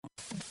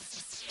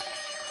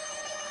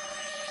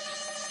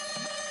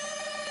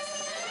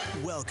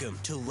Welcome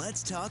to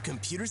Let's Talk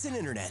Computers and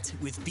Internet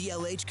with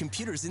BLH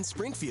Computers in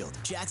Springfield,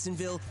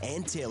 Jacksonville,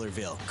 and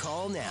Taylorville.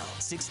 Call now,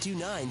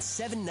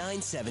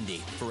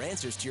 629-7970 for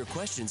answers to your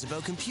questions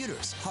about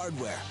computers,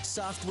 hardware,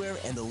 software,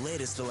 and the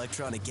latest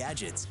electronic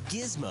gadgets,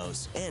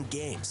 gizmos, and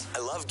games. I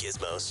love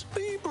gizmos.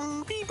 Beep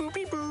boop, beep boop,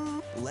 beep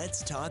boop.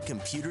 Let's Talk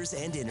Computers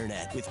and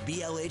Internet with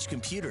BLH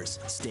Computers.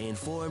 Stay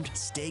informed,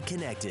 stay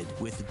connected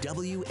with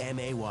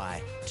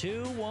WMAY.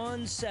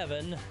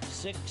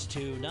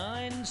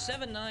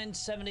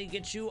 217-629-7970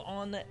 gets you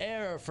on the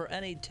air for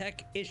any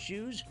tech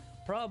issues,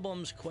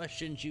 problems,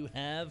 questions you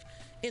have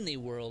in the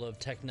world of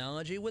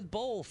technology with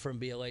Bull from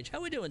BLH. How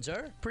we doing,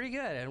 sir? Pretty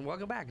good, and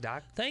welcome back,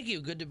 Doc. Thank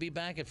you. Good to be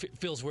back. It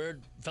felt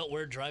weird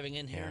driving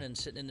in here and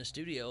sitting in the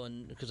studio,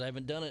 and because I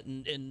haven't done it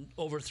in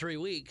over 3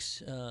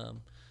 weeks.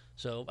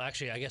 So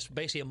actually, I guess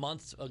basically a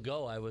month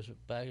ago I was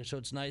back. So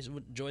it's nice.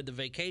 Enjoyed the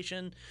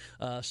vacation.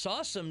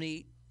 Saw some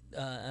neat.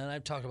 And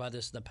I've talked about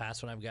this in the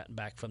past when I've gotten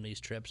back from these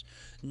trips.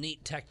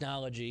 Neat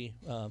technology,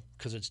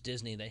 because it's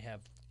Disney. They have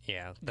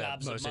the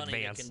gobs most of money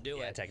advanced that can do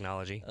it.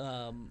 technology.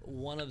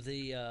 One of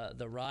the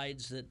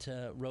rides that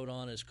rode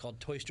on is called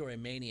Toy Story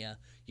Mania.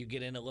 You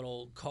get in a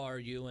little car,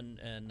 you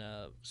and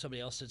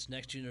somebody else sits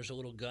next to you, and there's a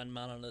little gun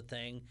mounted on the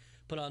thing.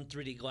 Put on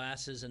 3D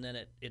glasses, and then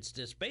it's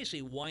this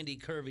basically windy,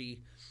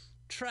 curvy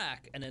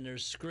track, and then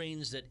there's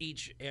screens that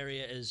each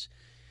area is.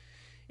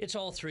 It's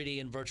all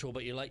 3D and virtual,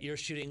 but you're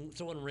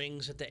throwing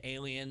rings at the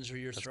aliens, or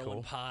you're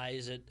throwing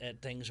pies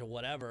at things or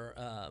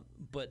whatever.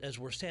 But as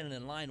we're standing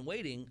in line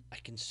waiting, I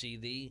can see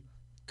the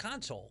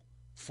console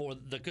for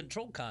the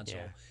control console.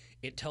 Yeah.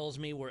 It tells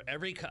me where I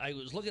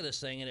was looking at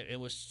this thing, and it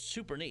was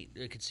super neat.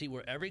 I could see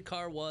where every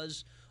car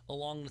was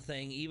along the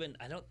thing. Even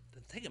I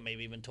think it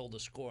maybe even told the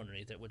score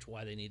underneath it,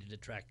 why they needed to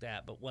track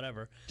that, but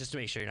whatever. Just to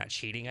make sure you're not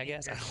cheating, I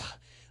guess.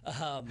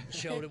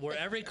 Showed where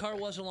every car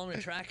was along the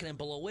track, and then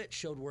below it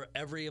showed where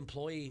every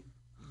employee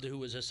who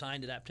was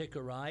assigned to that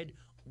particular ride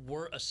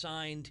were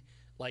assigned,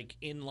 like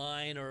in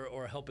line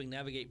or helping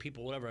navigate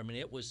people, whatever. I mean,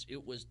 it was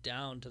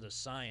down to the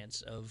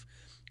science of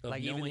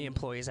like even the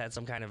employees had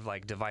some kind of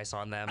like device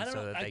on them,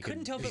 so that they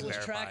couldn't tell if it was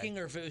verify. tracking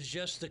or if it was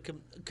just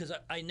because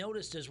I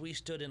noticed as we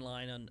stood in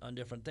line on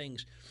different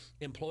things,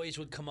 employees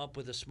would come up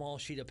with a small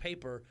sheet of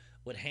paper,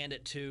 would hand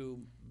it to,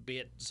 be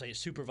it say a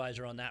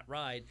supervisor on that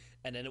ride,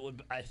 and then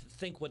I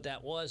think what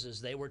that was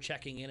is they were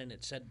checking in, and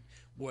it said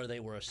where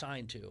they were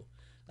assigned to.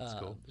 That's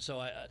cool.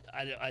 So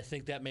I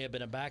think that may have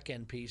been a back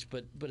end piece,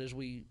 but as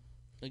we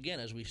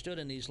stood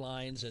in these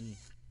lines and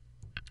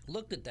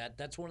looked at that,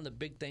 that's one of the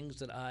big things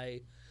that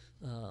I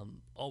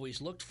always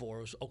looked for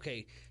was,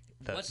 okay,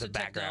 what's the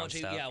technology?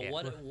 Stuff, yeah.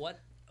 What?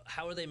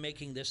 How are they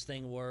making this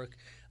thing work?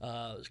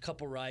 A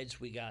couple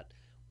rides we got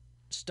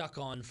stuck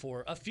on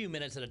for a few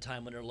minutes at a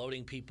time when they're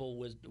loading people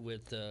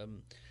with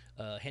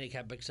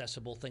handicap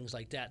accessible things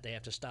like that. They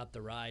have to stop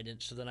the ride,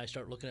 and so then I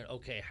start looking at,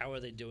 okay, how are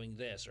they doing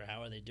this or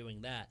how are they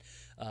doing that?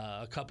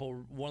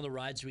 One of the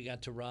rides we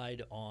got to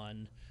ride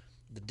on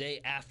the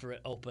day after it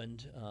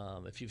opened.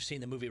 If you've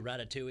seen the movie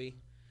Ratatouille.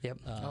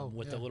 Yep.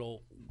 With the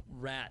little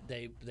rat,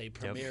 they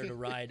premiered a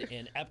ride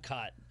in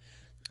Epcot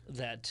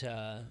that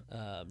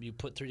you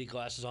put 3D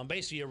glasses on.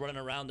 Basically, you're running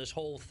around this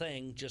whole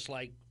thing just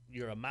like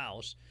you're a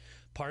mouse.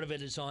 Part of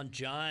it is on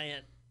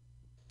giant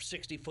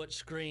 60-foot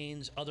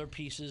screens. Other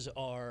pieces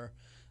are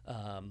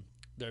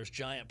there's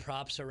giant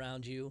props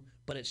around you,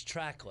 but it's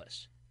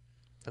trackless.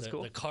 That's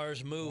cool. The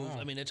cars move. Wow.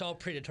 I mean, it's all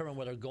predetermined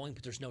where they're going,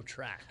 but there's no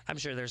track. I'm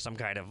sure there's some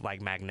kind of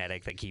like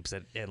magnetic that keeps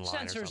it in line.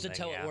 Sensors or something, to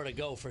tell it where to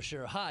go for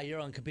sure. Hi,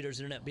 you're on Computers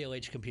Internet,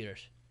 BLH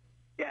Computers.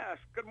 Yes.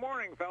 Good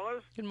morning,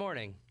 fellas. Good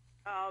morning.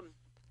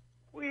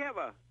 We have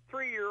a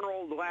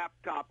 3-year-old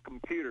laptop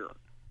computer,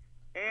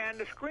 and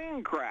the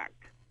screen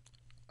cracked.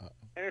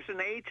 And it's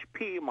an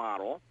HP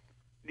model.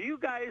 Do you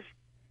guys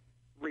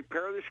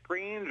repair the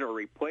screens or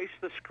replace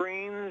the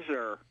screens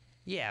or?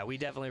 Yeah, we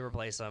definitely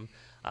replace them.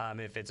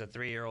 If it's a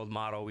 3-year-old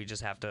model, we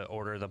just have to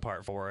order the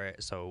part for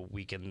it, so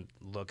we can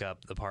look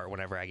up the part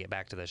whenever I get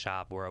back to the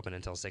shop. We're open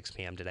until 6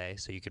 p.m. today,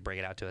 so you could bring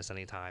it out to us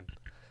anytime.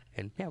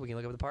 And yeah, we can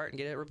look up the part and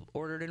get it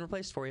ordered and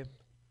replaced for you.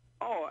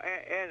 Oh,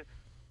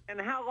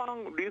 and how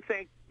long do you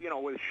think,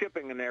 with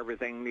shipping and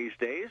everything these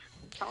days,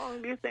 how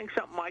long do you think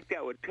something like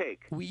that would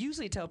take? We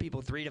usually tell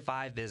people 3 to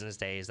 5 business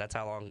days. That's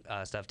how long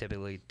stuff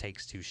typically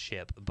takes to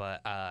ship. But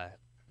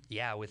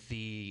yeah, with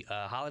the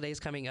holidays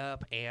coming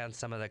up and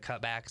some of the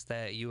cutbacks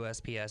that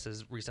USPS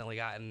has recently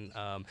gotten,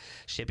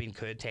 shipping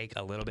could take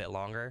a little bit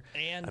longer.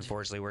 And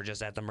unfortunately, we're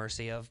just at the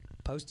mercy of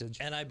postage.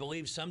 And I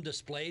believe some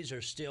displays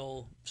are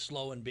still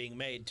slow in being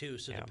made too.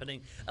 So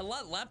depending, a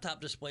lot of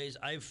laptop displays,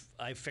 I've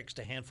fixed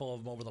a handful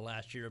of them over the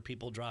last year.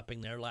 People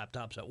dropping their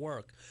laptops at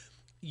work.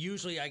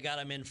 Usually, I got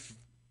them in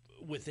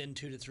within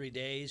 2 to 3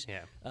 days.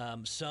 Yeah.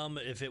 Some,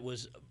 if it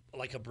was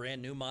like a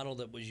brand new model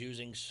that was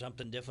using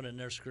something different in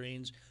their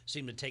screens,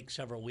 seemed to take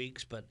several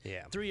weeks. But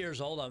 3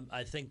 years old,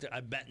 I think I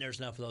bet there's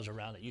enough of those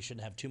around that you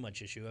shouldn't have too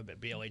much issue. I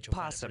bet BLH will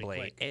possibly.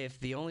 Find it pretty quick. If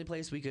the only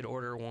place we could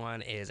order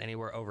one is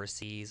anywhere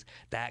overseas,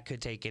 that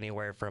could take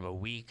anywhere from a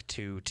week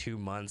to 2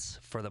 months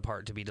for the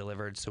part to be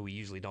delivered. So we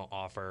usually don't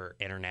offer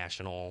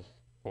international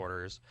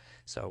orders.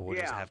 So we'll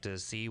just have to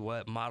see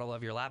what model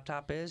of your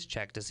laptop is,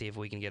 check to see if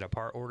we can get a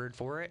part ordered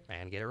for it,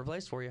 and get it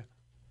replaced for you.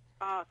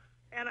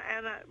 And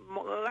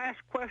the last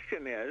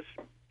question is,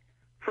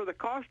 for the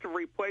cost of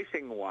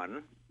replacing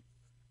one,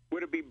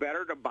 would it be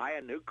better to buy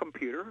a new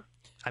computer?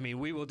 I mean,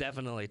 we will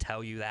definitely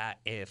tell you that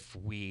if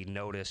we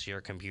notice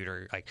your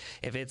computer, like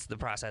if it's the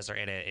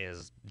processor in it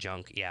is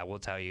junk, yeah, we'll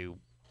tell you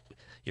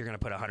you're going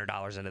to put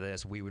 $100 into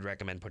this. We would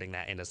recommend putting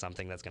that into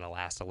something that's going to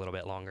last a little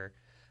bit longer.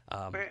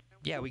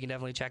 Yeah, we can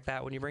definitely check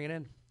that when you bring it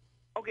in.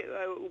 Okay,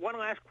 one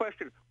last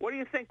question. What do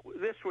you think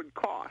this would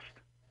cost?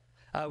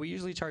 We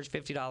usually charge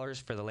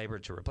 $50 for the labor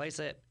to replace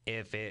it.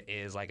 If it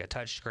is like a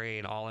touch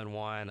screen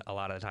all-in-one, a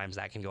lot of the times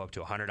that can go up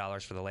to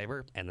 $100 for the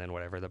labor, and then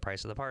whatever the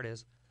price of the part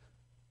is.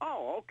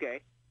 Oh, okay.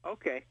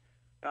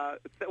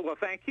 Well,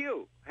 thank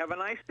you. Have a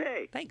nice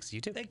day. Thanks,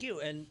 you too. Thank you.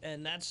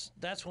 And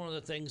that's one of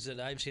the things that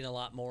I've seen a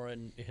lot more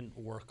in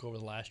work over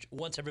the last year.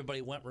 Once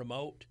everybody went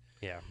remote,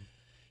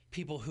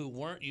 people who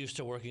weren't used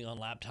to working on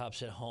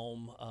laptops at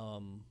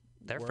home,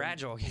 they're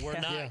fragile. We're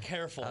not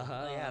careful.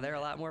 They're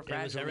a lot more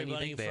fragile than you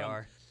think they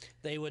are.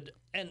 They would,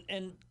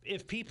 and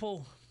if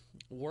people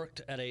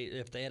worked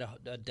if they had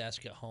a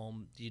desk at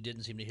home, you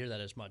didn't seem to hear that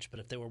as much. But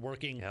if they were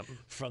working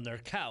from their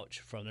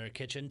couch, from their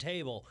kitchen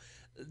table,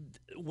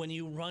 when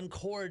you run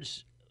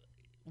cords,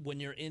 when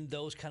you're in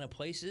those kind of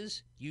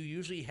places, you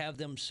usually have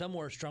them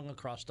somewhere strung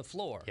across the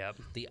floor.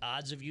 The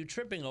odds of you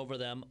tripping over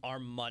them are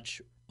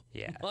much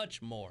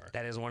more.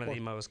 That is one of the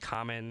most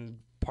common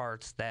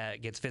parts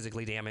that gets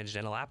physically damaged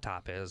in a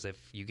laptop is if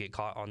you get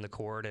caught on the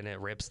cord and it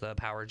rips the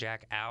power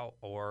jack out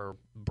or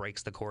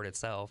breaks the cord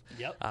itself.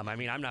 I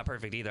mean, I'm not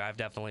perfect either. I've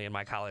definitely in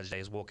my college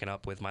days woken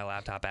up with my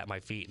laptop at my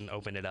feet and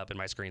opened it up and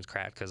my screen's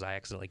cracked because I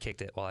accidentally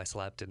kicked it while I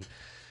slept. And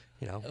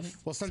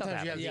well,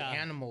 sometimes you have the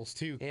animals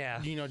too.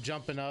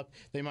 Jumping up,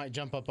 they might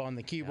jump up on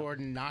the keyboard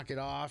and knock it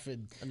off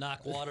and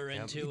knock water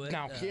into it.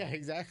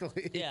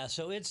 Exactly.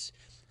 So it's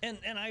and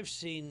I've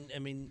seen. I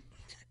mean,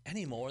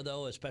 anymore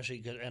though,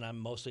 especially and I'm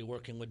mostly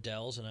working with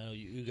Dells, and I know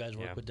you guys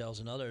work with Dells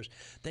and others.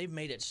 They've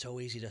made it so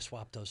easy to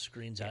swap those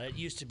screens out. It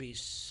used to be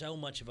so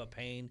much of a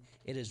pain.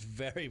 It is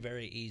very,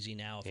 very easy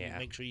now. If you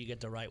make sure you get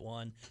the right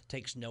one, it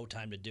takes no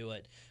time to do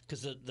it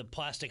because the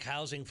plastic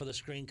housing for the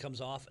screen comes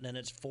off, and then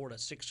it's 4 to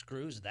 6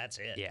 screws. That's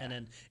it. And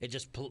then it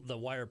just the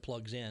wire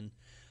plugs in.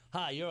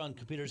 Hi, you're on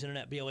Computers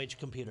Internet, BOH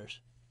Computers.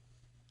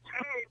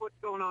 Hey, what's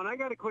going on? I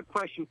got a quick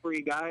question for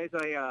you guys.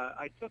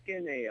 I took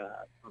in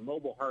a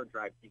mobile hard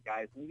drive to you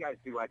guys, and you guys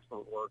do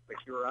excellent work, but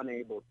you were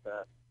unable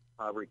to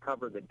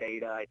recover the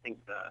data. I think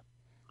the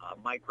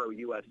micro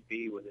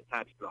USB was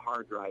attached to the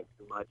hard drive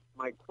too much.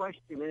 My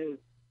question is,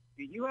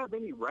 do you have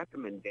any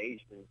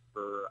recommendations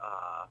for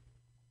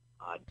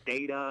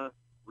data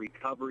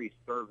recovery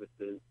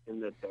services in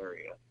this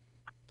area?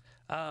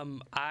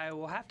 I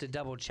will have to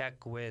double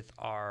check with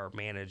our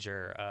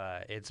manager.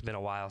 It's been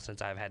a while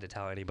since I've had to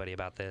tell anybody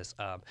about this.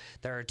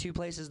 There are 2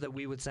 places that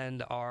we would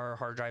send our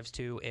hard drives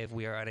to if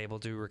we are unable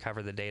to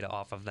recover the data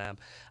off of them.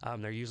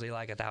 They're usually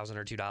like $1,000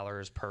 or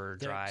 $2 per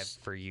drive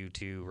for you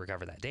to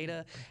recover that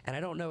data, and I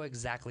don't know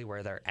exactly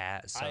where they're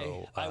at.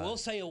 So I will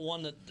say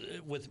one that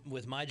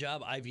with my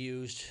job I've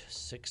used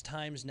 6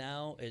 times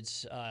now.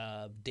 It's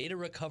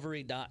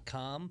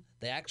datarecovery.com.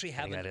 They actually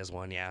have that is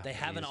one. They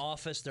have an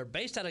office. They're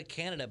based out of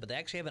Canada, but they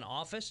actually have an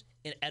office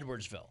in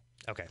Edwardsville.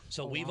 Okay.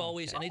 So we've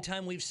always,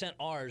 anytime we've sent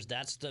ours,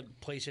 that's the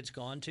place it's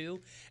gone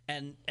to.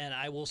 And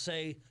I will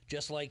say,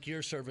 just like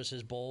your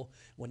services, Bull,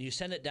 when you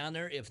send it down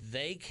there, if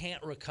they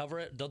can't recover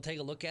it, they'll take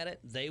a look at it.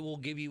 They will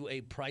give you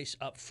a price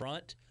up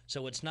front.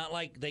 So it's not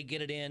like they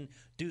get it in,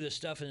 do the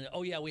stuff, and,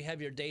 oh, yeah, we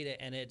have your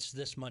data, and it's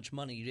this much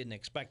money. You didn't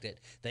expect it.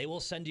 They will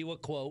send you a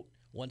quote.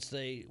 Once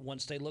they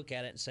look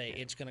at it and say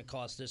it's going to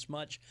cost this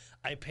much.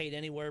 I paid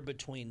anywhere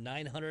between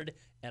 $900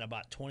 and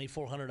about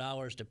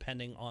 $2,400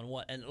 depending on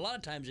what. And a lot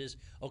of times is,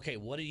 okay,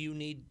 what do you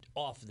need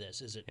off this?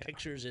 Is it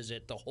pictures? Is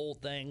it the whole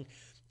thing?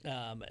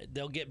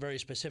 They'll get very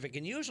specific,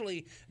 and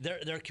usually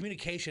their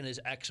communication is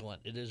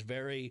excellent. It is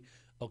very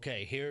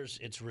okay.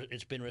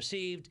 It's been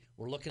received.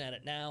 We're looking at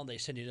it now. They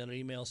send you another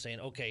email saying,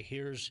 okay,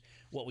 here's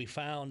what we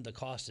found. The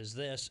cost is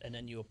this, and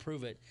then you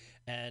approve it.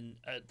 And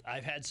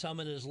I've had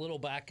some in as little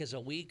back as a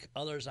week.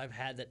 Others I've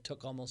had that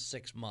took almost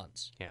 6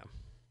 months. Yeah.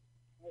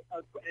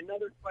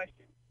 Another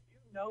question. Do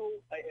you know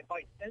if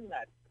I send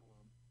that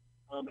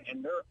to them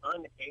and they're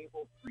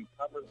unable to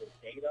recover the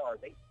data, are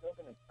they still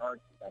going to charge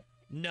you that?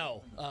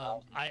 No.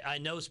 I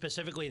know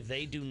specifically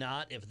they do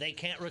not. If they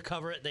can't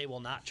recover it, they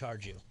will not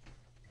charge you.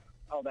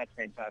 Oh, that's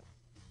fantastic.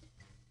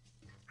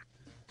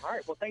 All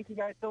right. Well, thank you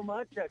guys so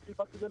much. Keep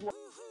up the good work.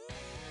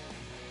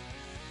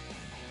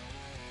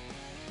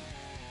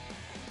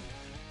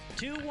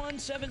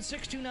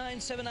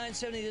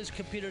 217-629-7970 is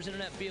Computers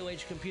Internet,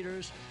 BOH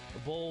Computers.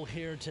 Bull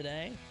here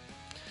today.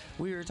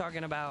 We were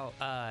talking about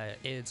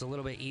it's a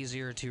little bit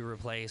easier to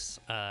replace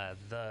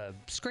the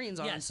screens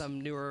on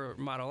some newer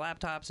model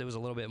laptops. It was a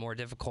little bit more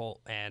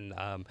difficult, and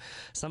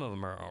some of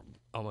them are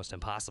almost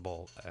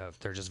impossible.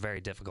 They're just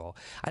very difficult.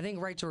 I think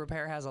right to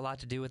repair has a lot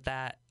to do with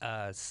that.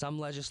 Some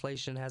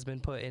legislation has been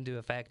put into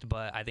effect,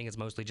 but I think it's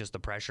mostly just the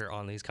pressure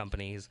on these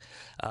companies.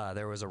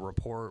 There was a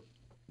report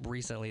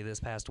recently this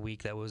past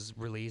week that was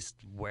released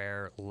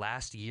where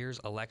last year's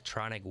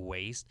electronic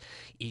waste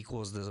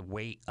equals the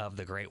weight of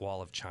the Great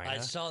Wall of China. I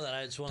saw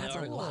that. It's one of the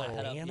articles I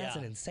had up. That's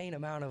an insane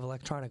amount of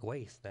electronic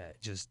waste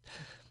that just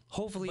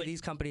hopefully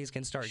these companianies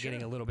can start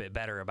getting a little bit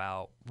better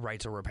about right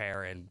to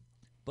repair and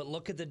but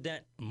look at the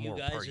dent you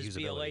guys as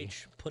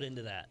BLH put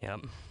into that.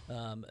 Yep.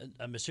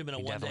 I'm assuming a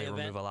one-day event.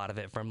 Definitely remove a lot of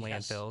it from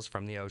landfills,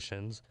 from the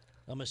oceans.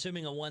 I'm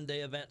assuming a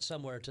one-day event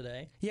somewhere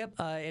today. Yep,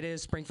 it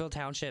is Springfield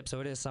Township,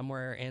 so it is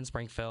somewhere in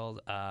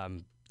Springfield.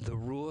 The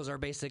rules are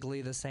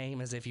basically the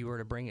same as if you were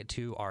to bring it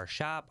to our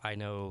shop. I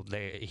know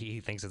he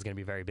thinks it's going to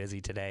be very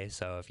busy today,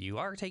 so if you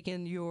are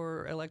taking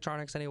your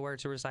electronics anywhere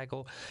to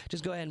recycle,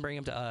 just go ahead and bring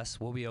them to us.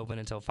 We'll be open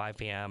until 5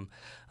 p.m.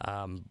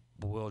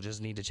 We'll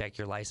just need to check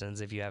your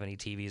license. If you have any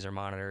TVs or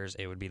monitors,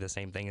 it would be the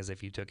same thing as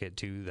if you took it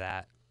to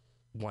that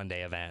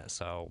one-day event,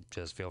 so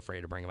just feel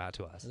free to bring them out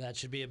to us. That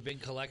should be a big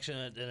collection,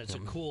 and it's a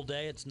cool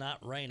day. It's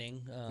not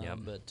raining,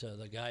 but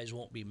the guys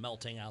won't be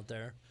melting out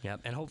there. Yep,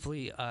 and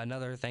hopefully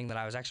another thing that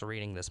I was actually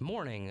reading this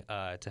morning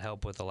to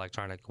help with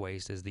electronic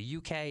waste is the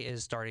UK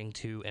is starting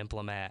to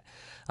implement,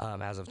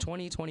 as of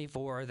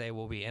 2024, they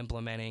will be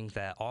implementing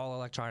that all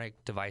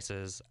electronic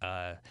devices,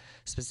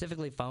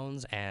 specifically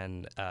phones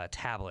and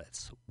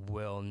tablets,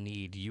 will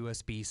need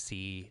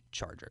USB-C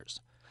chargers.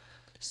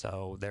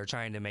 So they're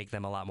trying to make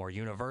them a lot more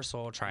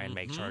universal, try and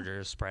make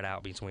chargers spread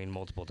out between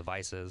multiple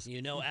devices.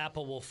 You know,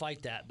 Apple will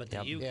fight that, but the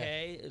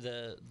UK,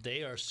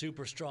 they are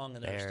super strong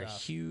in their stuff. They're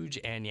huge,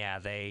 and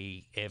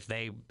if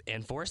they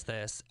enforce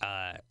this,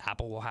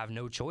 Apple will have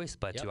no choice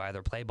but to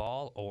either play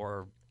ball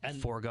or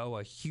forego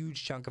a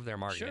huge chunk of their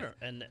market. Sure,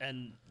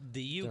 and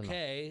the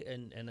UK,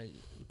 and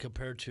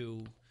compared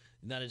to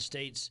the United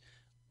States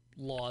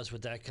laws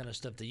with that kind of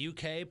stuff, the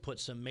UK put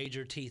some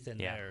major teeth in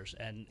theirs,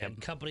 and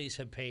companies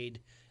have paid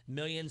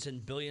millions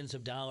and billions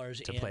of dollars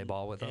to play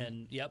ball with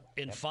them.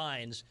 And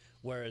fines,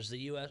 whereas the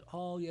U.S.,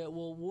 no,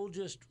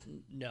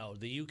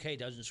 the U.K.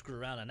 doesn't screw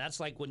around. And that's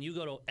like when you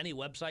go to any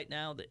website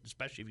now,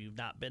 especially if you've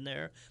not been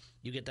there,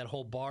 you get that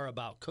whole bar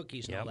about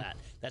cookies and all that.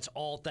 That's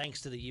all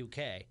thanks to the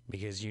U.K.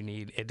 Because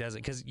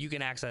because you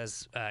can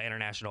access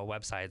international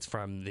websites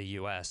from the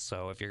U.S.,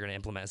 so if you're going to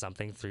implement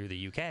something through the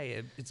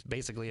U.K., it's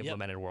basically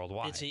implemented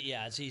worldwide.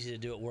 It's easy to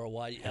do it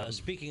worldwide.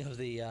 Speaking of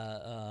the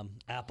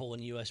Apple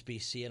and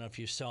USB-C, I don't know if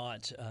you saw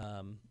it,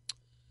 a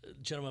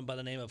gentleman by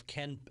the name of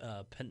Ken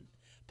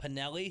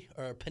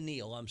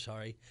Peniel, I'm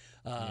sorry,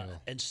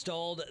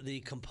 installed the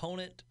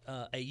component,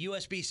 a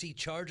USB-C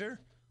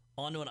charger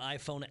onto an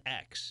iPhone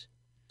X.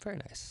 Very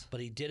nice.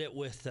 But he did it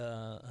with,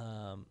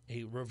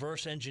 he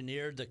reverse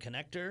engineered the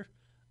connector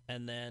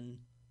and then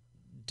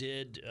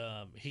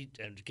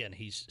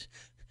he's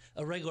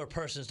a regular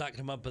person's not going to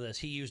come up with this.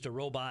 He used a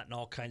robot and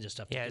all kinds of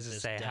stuff to get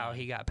this done. How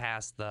he got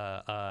past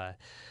the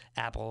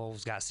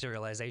Apple's got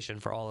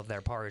serialization for all of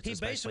their parts. He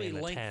basically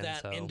linked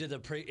that into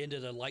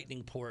the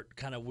Lightning port.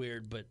 Kind of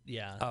weird, but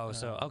yeah. Oh,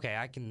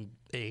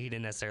 he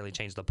didn't necessarily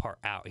change the part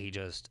out. He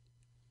just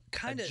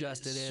kind of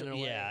adjusted it in a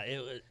way.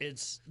 Yeah,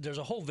 there's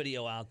a whole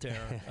video out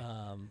there,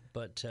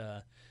 but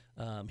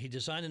he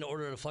designed and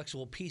ordered a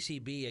flexible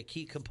PCB, a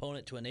key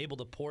component to enable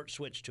the port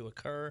switch to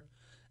occur,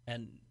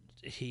 and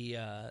he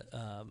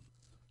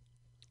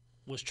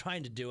was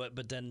trying to do it,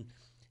 but then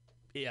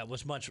it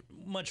was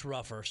much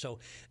rougher. So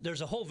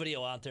there's a whole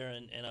video out there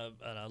and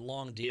a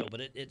long deal,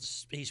 but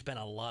he spent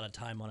a lot of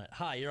time on it.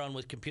 Hi, you're on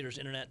with Computers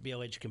Internet,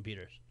 BLH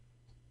Computers.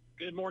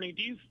 Good morning.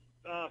 Do you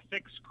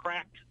fix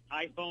cracked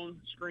iPhone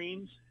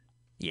screens?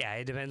 Yeah,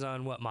 it depends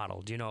on what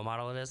model. Do you know what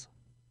model it is?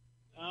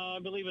 I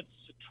believe it's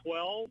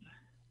 12.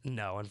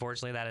 No,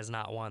 unfortunately, that is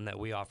not one that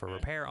we offer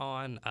repair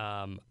on.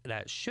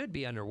 That should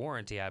be under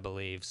warranty, I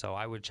believe. So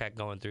I would check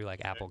going through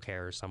like Apple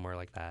Care or somewhere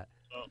like that.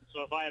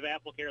 So if I have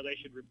Apple Care, they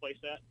should replace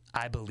that?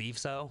 I believe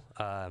so.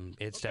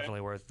 It's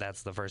definitely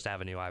that's the first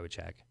avenue I would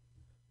check.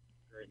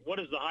 Great. What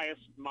is the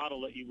highest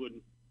model that you would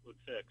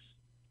fix?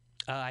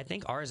 I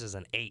think ours is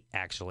an 8,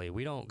 actually.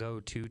 We don't go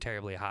too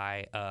terribly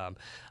high.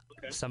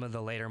 Some of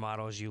the later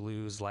models you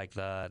lose, like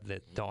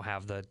that don't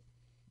have the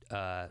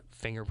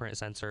fingerprint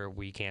sensor,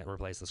 we can't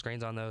replace the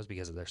screens on those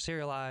because they're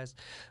serialized.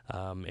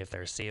 If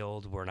they're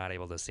sealed, we're not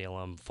able to seal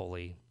them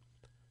fully.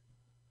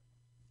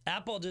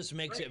 Apple just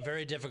makes it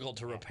very difficult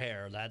to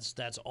repair.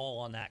 That's all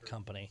on that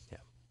company. Yeah.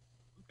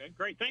 Okay,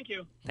 great. Thank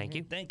you. Thank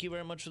you. Thank you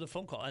very much for the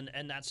phone call.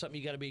 And that's something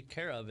you got to be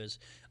care of. Is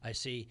I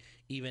see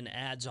even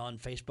ads on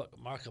Facebook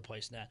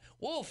Marketplace now.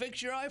 Whoa,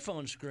 fix your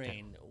iPhone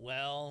screen.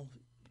 Well,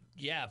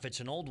 yeah, if it's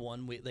an old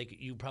one,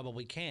 you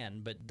probably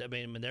can. But I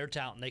mean, they're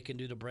touting they can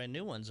do the brand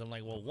new ones. I'm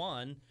like, well,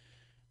 one,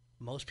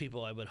 most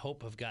people, I would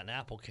hope, have gotten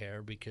Apple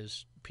Care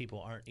because people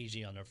aren't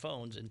easy on their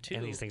phones. And two,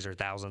 and these things are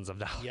thousands of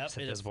dollars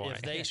at this point.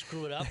 If they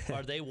screw it up,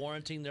 are they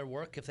warranting their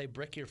work if they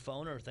brick your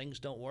phone or things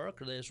don't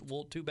work? Or they just,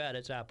 well, too bad,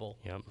 it's Apple.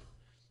 Yep.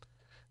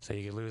 So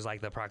you could lose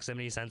like the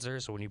proximity sensor.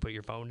 So when you put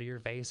your phone to your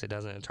face, it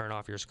doesn't turn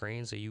off your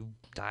screen. So you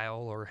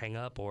dial or hang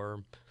up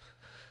or.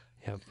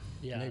 Yep.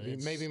 Yeah.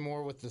 Maybe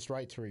more with this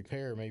right to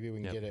repair. Maybe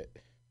we can get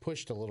it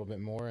pushed a little bit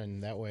more,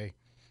 and that way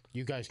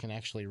you guys can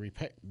actually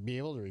be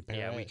able to repair it.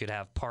 Yeah, we could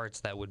have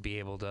parts that would be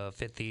able to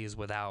fit these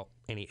without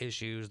any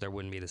issues. There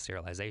wouldn't be the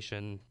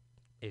sterilization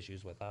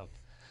issues with them.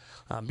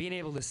 Being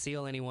able to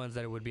seal any ones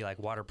that it would be like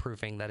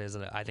waterproofing,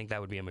 I think that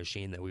would be a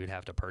machine that we would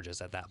have to purchase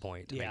at that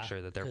point to make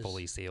sure that they're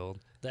fully sealed.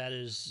 That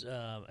is,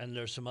 and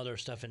there's some other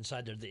stuff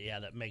inside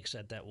there that makes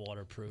that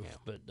waterproof,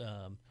 but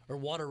or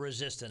water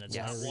resistant. It's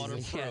not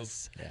waterproof.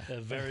 Yes. A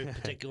very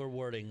particular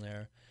wording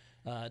there.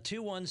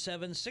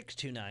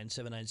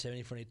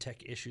 217-629-7970 for any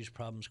tech issues,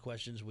 problems,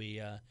 questions.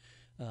 We,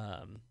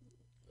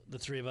 the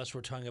three of us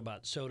were talking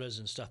about sodas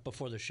and stuff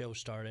before the show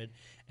started.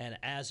 And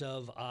as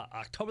of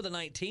October the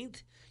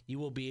 19th, you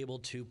will be able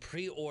to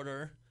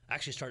pre-order,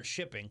 actually start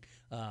shipping.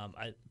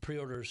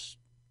 Pre-orders,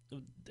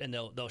 and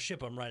they'll ship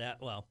them right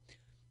at, well,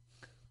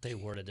 they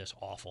worded this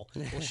awful.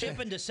 We'll ship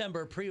in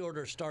December.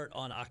 Pre-orders start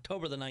on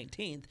October the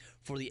 19th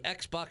for the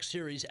Xbox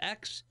Series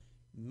X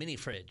mini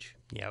fridge.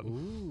 Yep.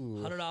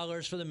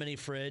 $100 for the mini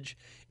fridge.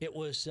 It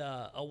was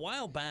a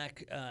while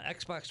back,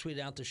 Xbox tweeted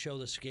out to show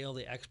the scale of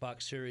the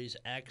Xbox Series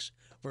X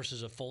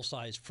versus a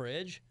full-size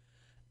fridge.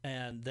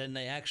 And then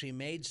they actually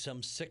made some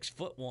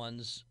 6-foot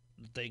ones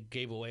that they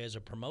gave away as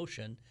a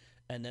promotion.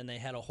 And then they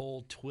had a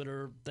whole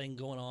Twitter thing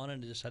going on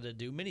and just had to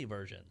do mini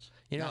versions.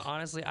 You know,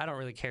 honestly, I don't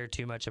really care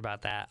too much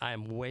about that.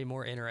 I'm way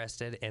more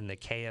interested in the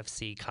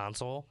KFC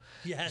console.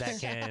 Yes.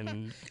 That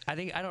can, I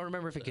don't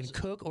remember if it can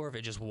cook or if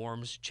it just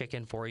warms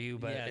chicken for you,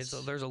 but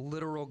there's a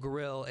literal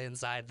grill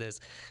inside this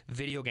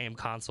video game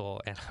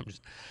console, and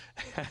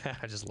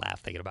I just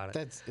laugh thinking about it.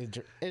 That's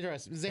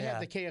interesting. They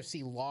had the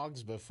KFC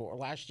logs before.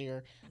 Last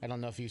year, I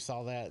don't know if you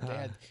saw that. They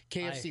had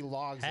KFC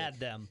logs had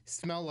them.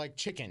 Smell like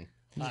chicken.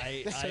 So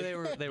they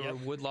were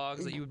wood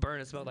logs that you would burn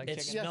and smelled like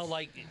chicken. It smelled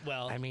like,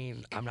 well, I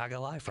mean, I'm not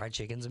gonna lie, fried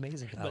chicken's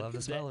amazing. I love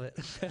the smell of it.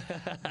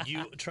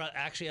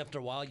 Actually, after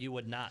a while, you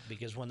would not,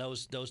 because when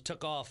those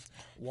took off,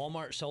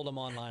 Walmart sold them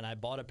online. I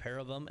bought a pair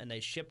of them, and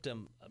they shipped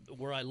them.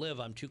 Where I live,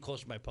 I'm too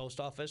close to my post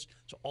office,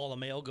 so all the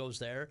mail goes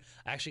there.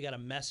 I actually got a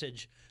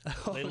message.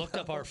 They looked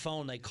up our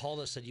phone. They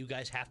called us, said, "You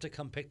guys have to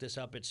come pick this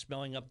up. It's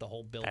smelling up the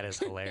whole building." That is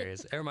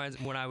hilarious. It reminds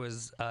me, when I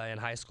was in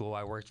high school,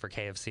 I worked for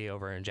KFC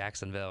over in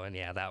Jacksonville, and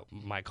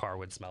my car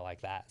would smell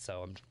like that.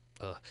 So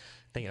I'm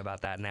thinking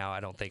about that now. I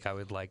don't think I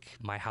would like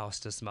my house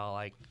to smell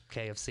like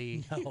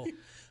KFC. No.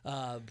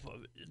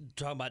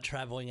 Talking about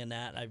traveling in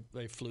that, I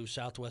flew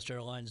Southwest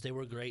Airlines. They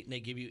were great, and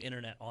they give you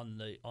internet on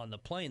the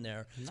plane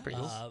there. That's pretty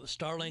cool.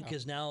 Starlink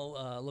is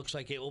now looks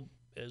like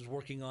is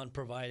working on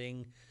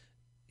providing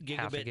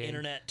gigabit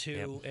internet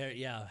to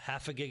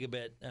half a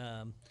gigabit.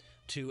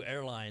 To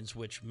airlines,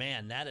 which,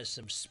 man, that is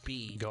some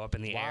speed. Go up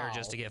in the air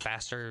just to get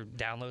faster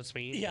download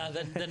speed. Yeah,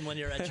 than when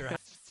you're at your house.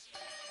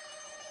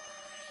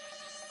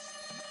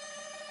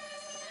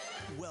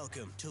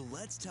 Welcome to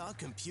Let's Talk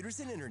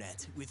Computers and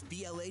Internet with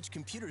BLH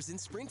Computers in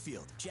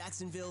Springfield,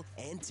 Jacksonville,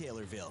 and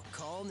Taylorville.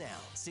 Call now,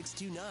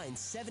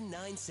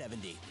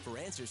 629-7970 for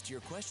answers to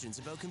your questions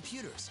about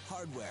computers,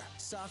 hardware,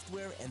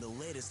 software, and the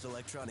latest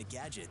electronic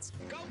gadgets.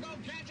 Go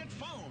gadget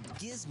phone!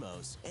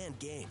 Gizmos and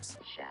games.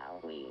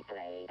 Shall we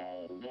play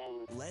a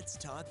game? Let's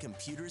Talk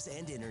Computers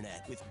and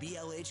Internet with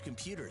BLH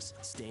Computers.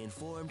 Stay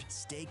informed,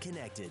 stay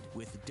connected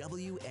with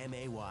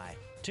WMAY.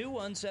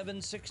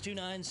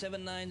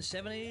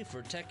 217-629-7970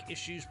 for tech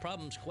issues,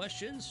 problems,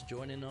 questions.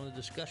 Join in on the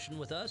discussion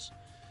with us.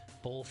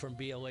 Bull from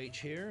BLH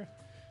here.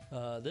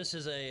 This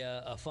is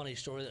a funny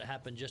story that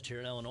happened just here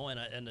in Illinois,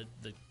 and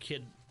the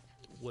kid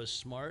was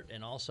smart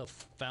and also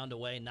found a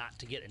way not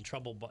to get in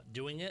trouble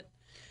doing it.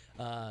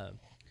 A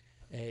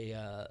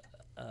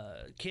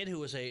kid who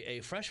was a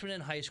freshman in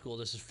high school,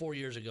 this is 4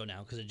 years ago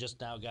now, because it just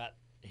now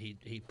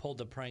he pulled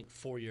the prank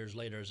 4 years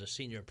later as a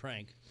senior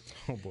prank.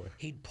 Oh, boy.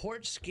 He'd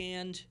port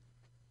scanned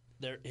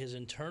his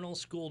internal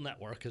school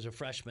network as a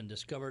freshman,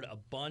 discovered a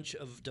bunch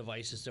of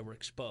devices that were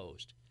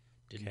exposed.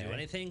 Didn't do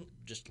anything,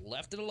 just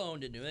left it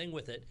alone, didn't do anything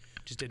with it.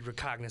 Just did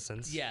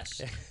reconnaissance.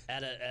 Yes.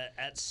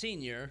 At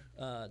senior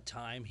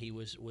time, he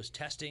was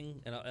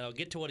testing, and I'll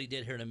get to what he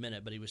did here in a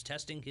minute, but he was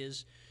testing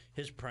his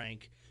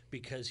prank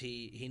because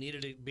he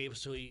needed to be able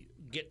to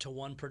get to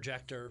one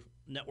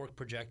network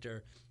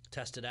projector,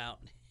 test it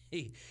out.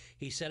 He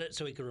set it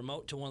so he could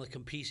remote to one of the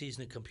PCs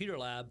in the computer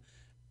lab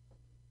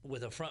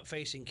with a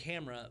front-facing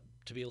camera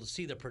to be able to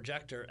see the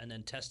projector and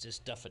then test his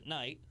stuff at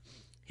night.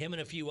 Him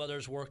and a few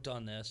others worked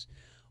on this.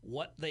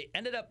 What they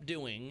ended up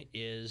doing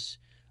is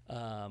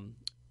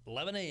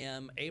 11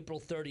 a.m., April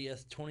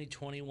 30th,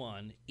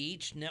 2021,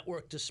 each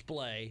network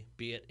display,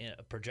 be it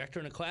a projector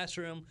in a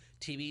classroom,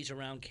 TVs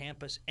around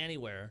campus,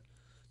 anywhere,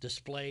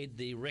 displayed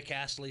the Rick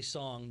Astley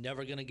song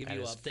 "Never Gonna Give That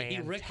You is Up."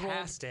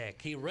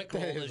 fantastic. He rickrolled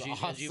That is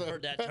as you've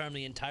heard that awesome. term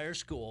the entire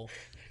school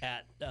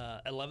at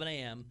 11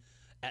 a.m.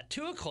 At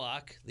 2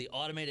 o'clock, the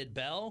automated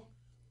bell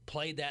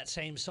played that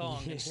same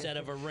song instead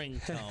of a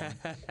ringtone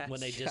when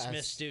they dismissed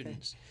Yes.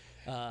 students.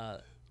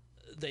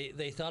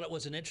 They thought it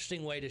was an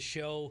interesting way to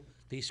show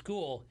the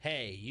school,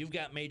 hey, you've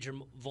got major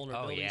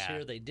vulnerabilities yeah.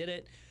 here. They did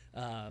it.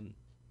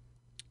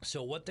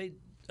 So what they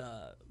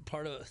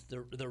part of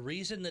the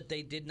reason that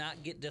they did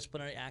not get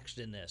disciplinary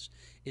action in this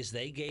is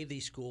they gave the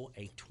school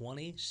a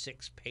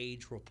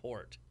 26-page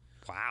report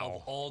of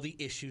Wow. all the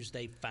issues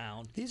they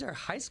found. These are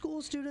high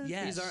school students?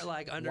 Yes. These aren't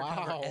like undercover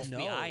Wow. FBI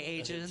No.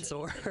 agents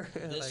or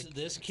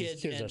This kid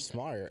These kids and are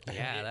smart.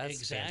 Yeah, that's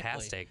Exactly.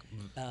 fantastic.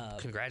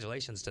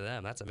 Congratulations to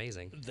them. That's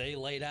amazing. They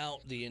laid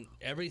out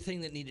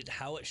everything that needed,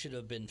 how it should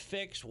have been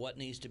fixed, what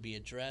needs to be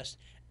addressed,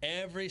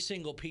 every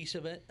single piece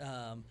of it.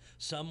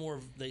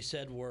 Some they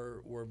said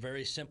were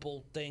very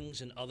simple things,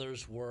 and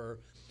others would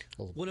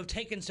have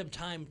taken some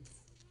time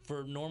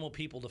for normal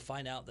people to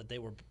find out that they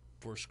were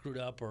screwed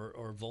up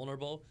or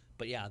vulnerable.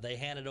 But yeah, they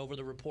handed over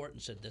the report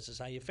and said, "This is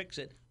how you fix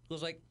it." It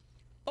was like,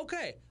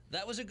 okay,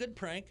 that was a good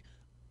prank.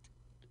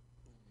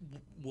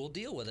 We'll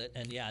deal with it.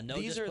 And yeah, no.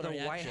 These are the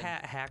disciplinary white action.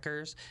 hat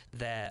hackers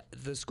that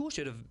the school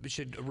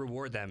should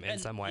reward them in And,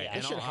 some way. yeah.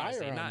 In They should all hire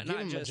honesty, them, not give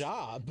them a just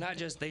job. Not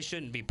just they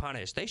shouldn't be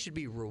punished. They should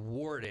be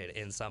rewarded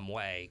in some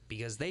way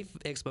because they've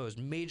exposed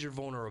major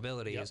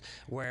vulnerabilities. Yep.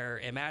 Where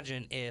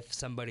imagine if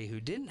somebody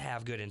who didn't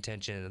have good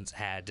intentions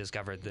had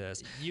discovered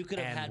this, You could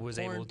have and had was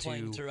porn able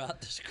playing to.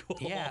 throughout the school.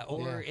 Yeah,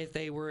 or Yeah. if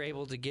they were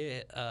able to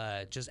get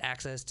just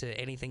access to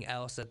anything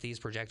else that these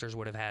projectors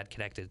would have had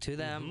connected to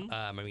them.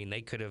 Mm-hmm. I mean,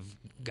 they could have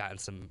gotten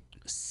some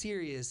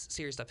serious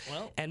stuff.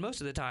 Well- And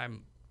most of the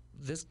time,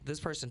 this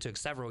person took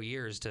several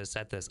years to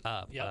set this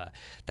up. Yep.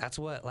 That's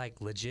what like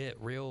legit,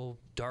 real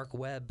dark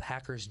web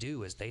hackers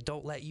do. Is they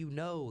don't let you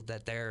know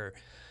that they're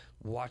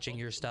watching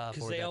your stuff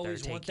because or they that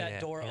always they're want taking that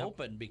it. door Yep.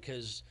 open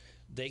because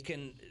they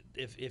can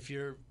if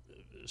you're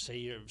say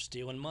you're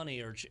stealing money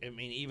or I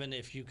mean even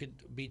if you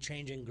could be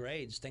changing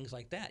grades, things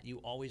like that, you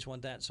always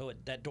want that so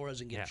that door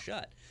doesn't get Yeah.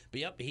 shut. But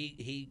yep,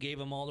 he gave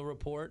them all the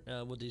report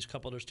with these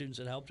couple other students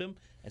that helped him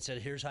and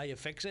said here's how you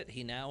fix it.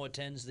 He now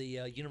attends the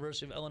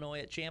University of Illinois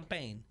at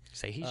Champaign.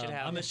 Say he should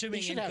have. I'm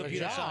assuming He should in have a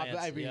computer job. science.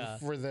 I mean, yeah.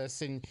 for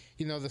this, and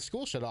the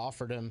school should have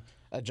offered him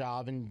a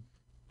job and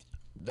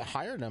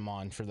hired him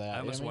on for that. I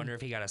almost mean, wonder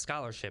if he got a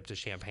scholarship to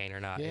Champaign or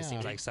not. Yeah. It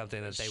seems like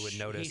something that they would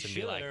notice and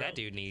be should, like, or- that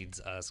dude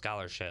needs a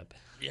scholarship.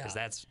 Yeah. Because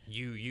that's,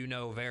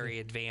 very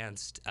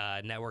advanced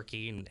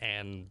networking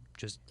and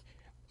just,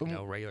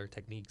 regular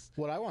techniques.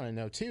 What I want to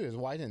know too is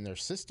why didn't their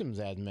systems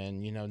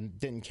admin,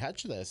 didn't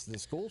catch this? The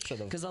school should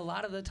have. Because a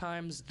lot of the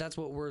times, that's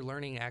what we're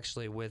learning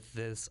actually with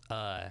this.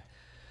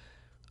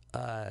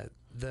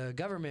 The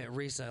government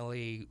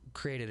recently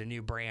created a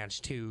new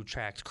branch to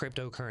track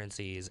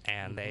cryptocurrencies,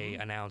 and they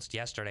announced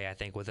yesterday, I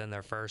think, within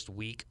their first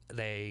week,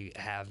 they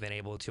have been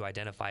able to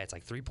identify it's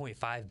like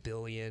 3.5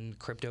 billion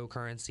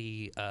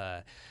cryptocurrency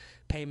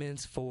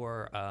payments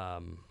for.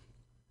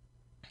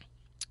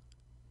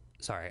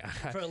 Sorry,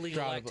 For illegal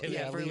Drive- activity.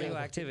 yeah, for legal- illegal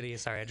activity.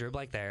 Sorry, I drew a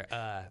blank there.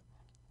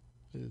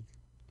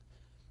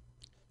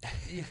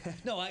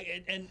 No,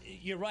 and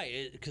you're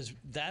right because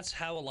that's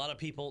how a lot of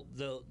people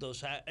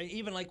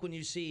even like when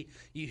you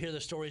hear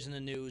the stories in the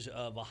news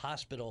of a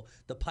hospital,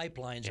 the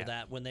pipelines of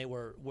that when they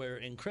were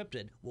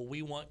encrypted. Well,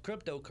 we want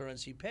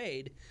cryptocurrency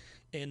paid.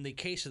 In the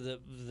case of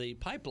the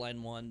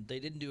pipeline one, they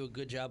didn't do a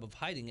good job of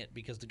hiding it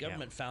because the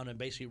government found and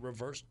basically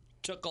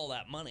took all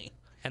that money.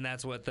 And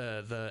that's what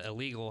the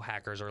illegal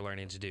hackers are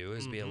learning to do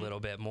is be a little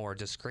bit more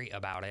discreet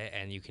about it,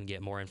 and you can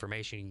get more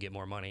information, you can get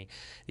more money.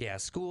 Yeah,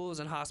 schools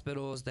and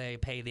hospitals, they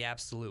pay the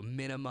absolute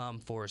minimum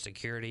for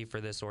security for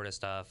this sort of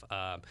stuff.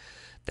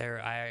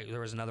 There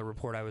was another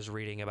report I was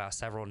reading about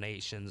several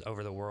nations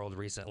over the world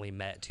recently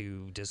met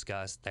to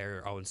discuss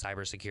their own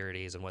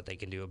cybersecurities and what they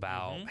can do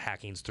about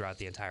hackings throughout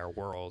the entire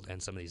world,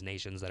 and some of these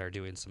nations that are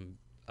doing some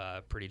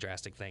pretty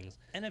drastic things.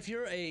 And if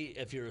you're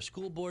a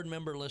school board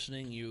member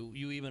listening, you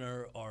even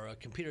are a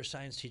computer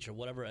science teacher,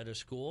 whatever, at a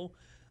school,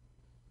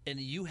 and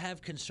you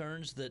have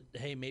concerns that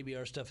hey, maybe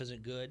our stuff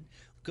isn't good,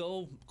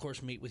 go of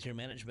course meet with your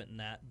management and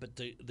that. But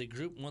the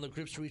group, one of the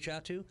groups to reach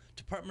out to,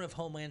 Department of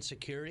Homeland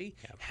Security,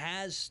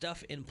 has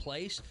stuff in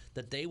place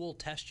that they will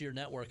test your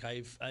network.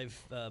 I've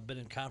been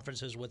in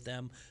conferences with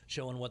them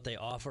showing what they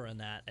offer and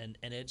that, and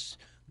it's.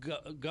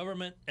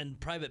 Government and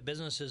private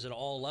businesses at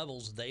all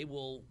levels, they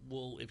will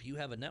if you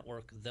have a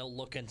network, they'll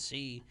look and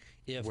see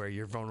if Where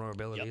your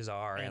vulnerabilities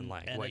are and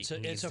like what it's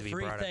needs a to be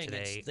free brought thing. up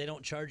to date. They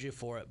don't charge you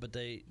for it, but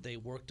they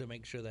work to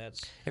make sure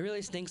that's It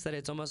really stinks that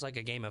it's almost like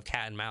a game of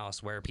cat and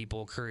mouse where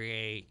people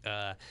create,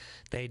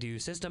 they do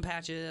system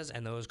patches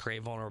and those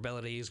create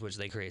vulnerabilities, which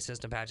they create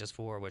system patches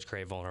for, which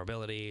create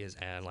vulnerabilities.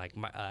 And like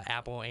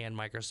Apple and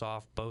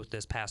Microsoft both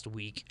this past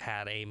week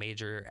had a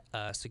major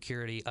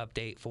security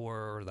update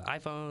for the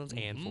iPhones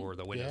and for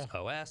the Windows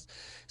OS.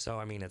 So,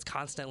 I mean, it's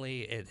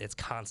constantly, it's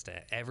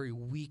constant. Every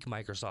week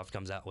Microsoft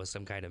comes out with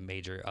some kind of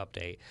major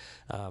update.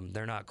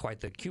 They're not quite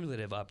the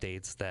cumulative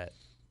updates that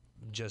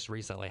just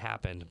recently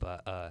happened.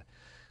 But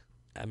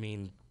I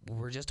mean,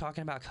 we're just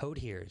talking about code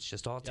here. It's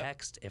just all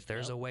text. If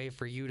there's a way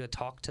for you to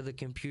talk to the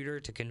computer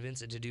to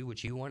convince it to do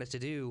what you want it to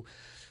do,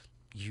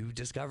 you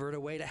discovered a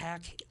way to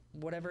hack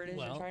whatever it is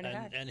you're trying to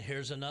hack. And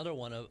here's another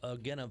one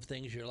of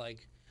things you're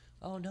like,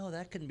 oh no,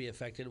 that couldn't be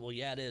affected. Well,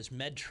 yeah, it is.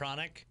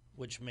 Medtronic,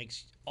 which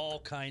makes all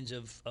kinds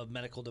of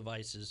medical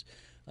devices,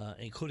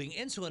 including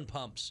insulin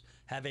pumps,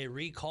 have a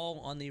recall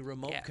on the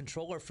remote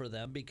controller for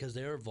them because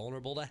they're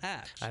vulnerable to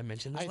hacks. I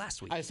mentioned this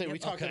last week. I say we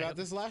talked about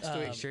this last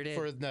week sure did.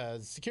 for the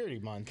security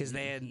month. Because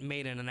they had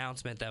made an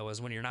announcement that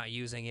was when you're not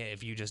using it,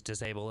 if you just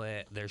disable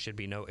it, there should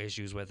be no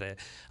issues with it.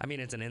 I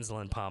mean, it's an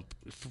insulin pump.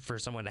 For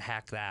someone to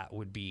hack that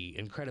would be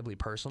incredibly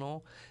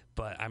personal,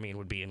 but I mean,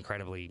 would be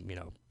incredibly,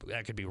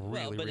 that could be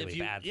really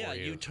bad for you. Yeah,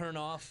 you turn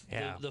off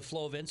the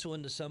flow of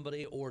insulin to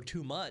somebody or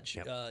too much,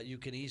 you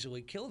can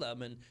easily kill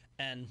them.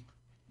 And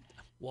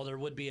while there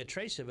would be a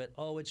trace of it,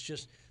 it's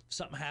just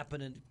something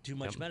happened and too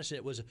much medicine.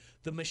 It was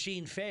the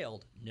machine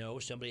failed. No,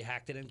 somebody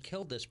hacked it and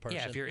killed this person.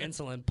 Yeah, if your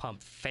insulin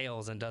pump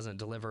fails and doesn't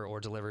deliver or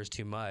delivers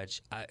too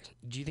much,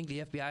 do you think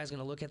the FBI is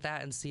going to look at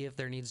that and see if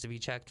there needs to be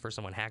checked for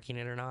someone hacking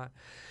it or not?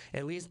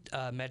 At least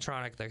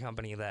Medtronic, the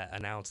company that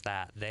announced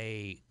that,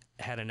 they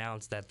had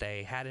announced that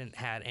they hadn't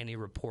had any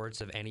reports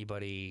of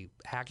anybody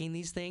hacking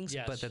these things,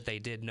 but that they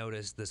did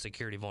notice the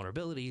security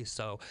vulnerability.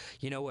 So,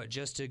 you know what,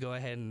 just to go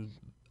ahead and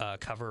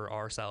cover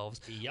ourselves,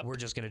 we're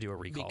just going to do a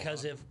recall.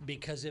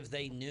 Because if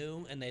they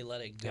knew and they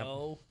let it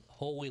go,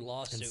 holy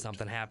lawsuit. And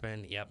something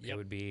happened, it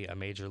would be a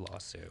major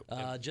lawsuit.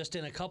 Just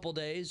in a couple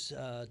days,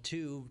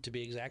 to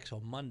be exact,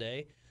 so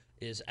Monday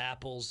is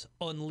Apple's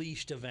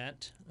Unleashed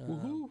event.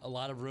 A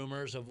lot of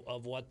rumors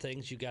of what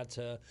things. You got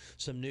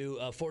some new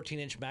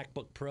 14-inch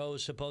MacBook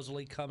Pros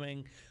supposedly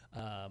coming,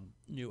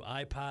 new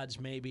iPods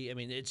maybe. I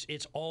mean,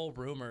 it's all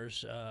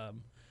rumors.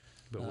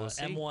 But we'll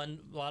see.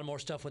 M1, a lot more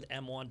stuff with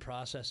M1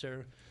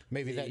 processor.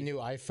 Maybe that new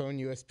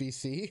iPhone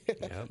USB-C.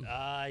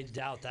 I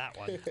doubt that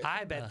one.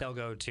 I bet they'll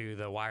go to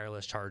the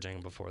wireless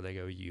charging before they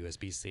go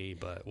USB-C.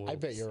 But I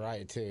bet you're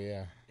right too.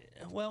 Yeah.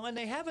 Well, and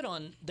they have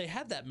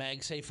that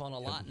MagSafe on a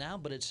lot now,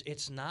 but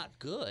it's not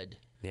good.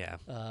 Yeah.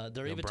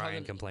 They're even Brian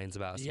talking, complains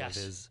about some of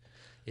his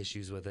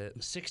issues with it.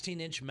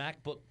 16-inch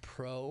MacBook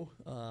Pro,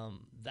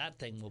 that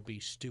thing will be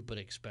stupid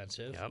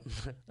expensive.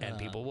 And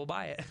people will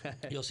buy it.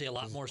 You'll see a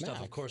lot more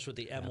stuff, of course, with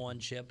the M1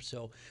 chip.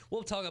 So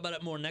we'll talk about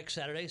it more next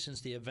Saturday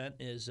since the event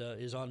is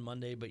on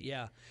Monday. But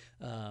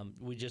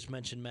we just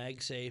mentioned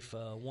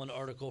MagSafe. One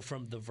article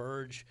from The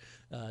Verge,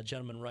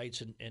 gentleman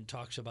writes and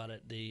talks about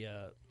it.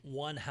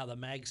 How the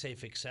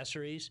MagSafe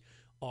accessories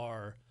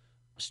are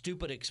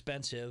stupid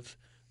expensive.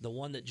 The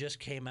one that just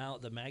came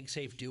out, the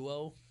MagSafe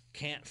Duo,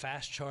 can't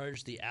fast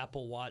charge the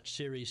Apple Watch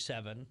Series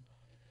 7.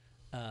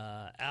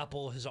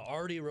 Apple has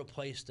already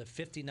replaced the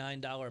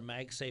 $59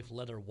 MagSafe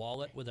leather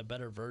wallet with a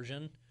better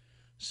version.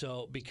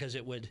 So because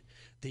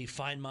the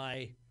Find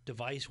My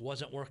device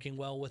wasn't working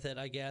well with it,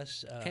 I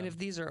guess. And if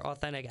these are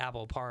authentic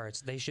Apple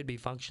parts, they should be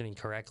functioning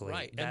correctly.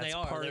 Right, That's and they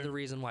are. Part of the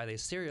reason why they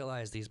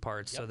serialize these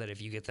parts, so that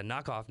if you get the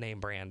knockoff name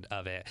brand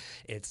of it,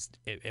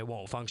 it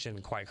won't function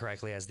quite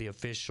correctly as the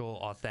official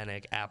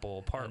authentic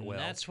Apple part will.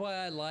 That's why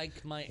I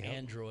like my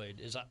Android.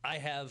 Is I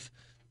have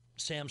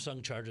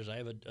Samsung chargers. I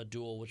have a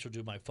dual, which will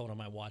do my phone and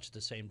my watch at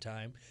the same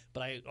time.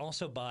 But I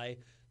also buy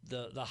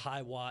the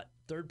high watt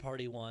third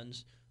party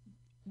ones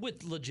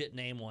with legit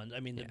name ones. I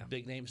mean the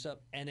big name stuff,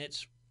 and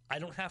I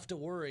don't have to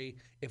worry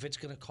if it's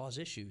going to cause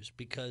issues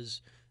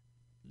because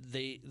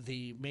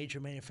the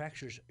major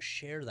manufacturers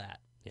share that.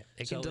 Yeah.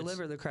 It can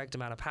deliver the correct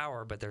amount of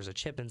power, but there's a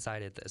chip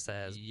inside it that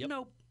says,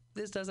 nope,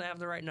 this doesn't have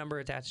the right number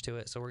attached to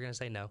it, so we're going to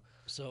say no.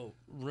 So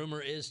rumor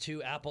is,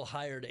 too, Apple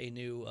hired a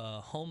new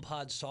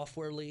HomePod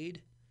software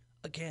lead.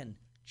 Again,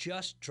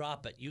 just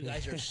drop it. You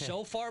guys are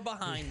so far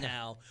behind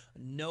now.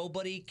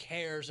 Nobody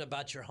cares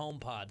about your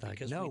HomePod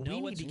because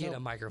we need to get a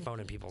microphone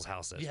in people's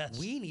houses. Yes.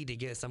 We need to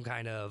get some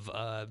kind of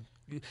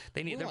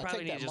they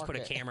probably need to just put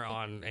a camera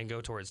on and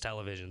go towards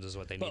televisions is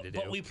what they need to do.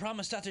 But we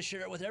promise not to share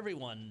it with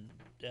everyone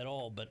at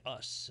all but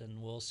us, and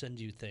we'll send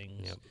you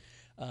things.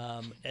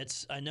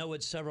 I know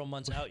it's several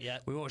months out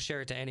yet. We won't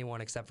share it to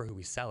anyone except for who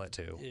we sell it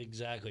to.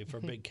 Exactly, for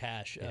big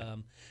cash.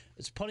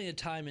 It's plenty of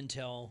time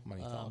until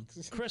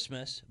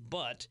Christmas,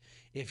 but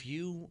if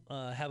you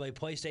have a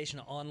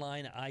PlayStation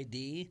Online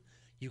ID,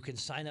 you can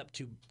sign up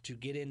to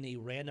get in the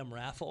random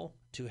raffle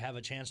to have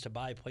a chance to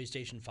buy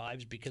PlayStation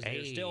 5s because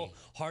they're still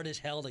hard as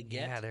hell to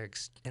get. Yeah,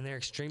 they're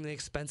extremely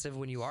expensive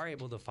when you are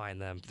able to find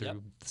them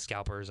through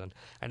scalpers. And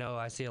I know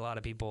I see a lot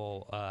of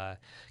people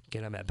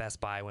get them at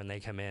Best Buy when they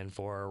come in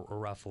for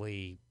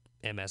roughly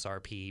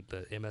MSRP,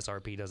 but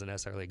MSRP doesn't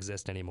necessarily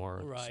exist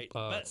anymore. Right.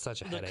 It's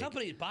such a headache. The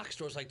company box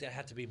stores like that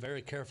have to be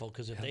very careful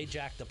because if they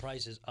jack the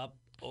prices up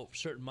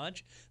certain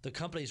much, the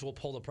companies will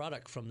pull the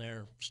product from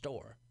their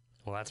store.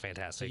 Well, that's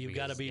fantastic. So you've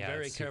got to be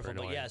very careful.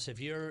 But yes, if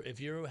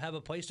you have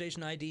a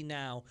PlayStation ID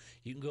now,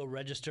 you can go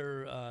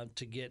register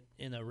to get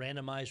in a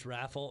randomized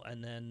raffle,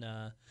 and then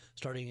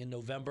starting in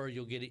November,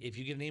 if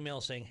you get an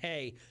email saying,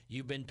 "Hey,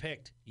 you've been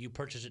picked," you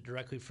purchase it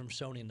directly from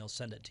Sony, and they'll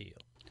send it to you.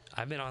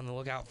 I've been on the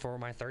lookout for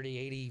my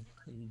 3080.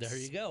 There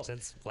you go.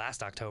 Since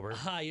last October.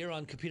 Hi, you're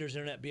on Computers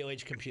Internet,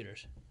 BOH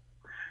Computers.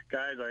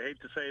 Guys, I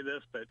hate to say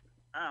this, but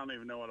I don't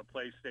even know what a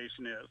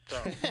PlayStation is. So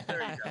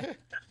there you go.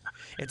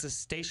 It's a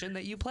station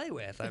that you play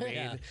with. I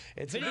mean,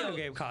 it's a video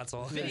game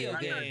console. Video I'm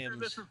not games. sure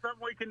this is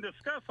something we can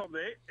discuss on the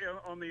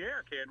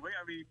air, can we?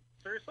 I mean,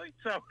 seriously?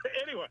 So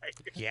anyway.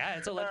 Yeah,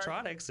 it's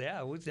electronics.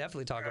 Yeah, we'll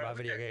definitely talk about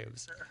video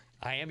games.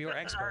 I am your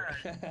expert.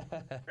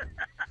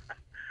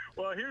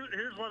 Well,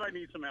 here's what I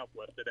need some help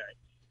with today.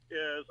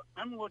 Is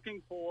I'm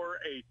looking for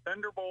a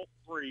Thunderbolt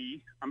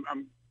 3.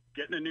 I'm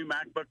getting a new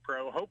MacBook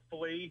Pro.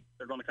 Hopefully,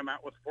 they're going to come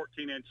out with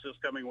 14-inch this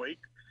coming week.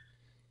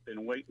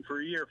 Been waiting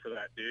for a year for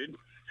that, dude.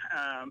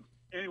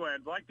 Anyway,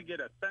 I'd like to get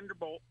a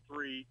Thunderbolt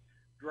 3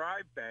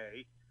 drive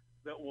bay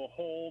that will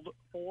hold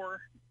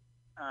 4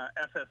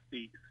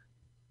 SSDs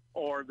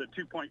or the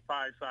 2.5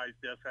 size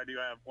disk. I do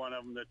have one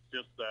of them that's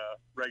just a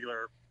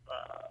regular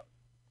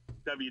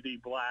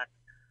WD black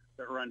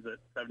that runs at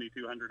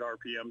 7,200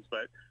 RPMs,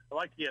 but I'd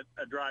like to get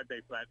a drive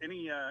bay for that.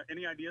 Any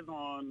ideas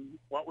on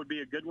what would be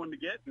a good one to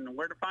get and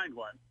where to find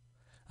one?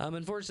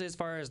 Unfortunately, as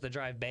far as the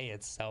drive bay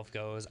itself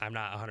goes, I'm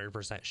not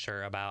 100%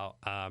 sure about.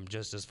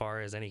 Just as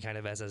far as any kind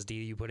of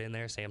SSD you put in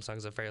there,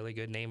 Samsung's a fairly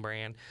good name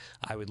brand.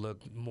 I would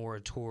look more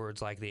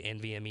towards like the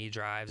NVMe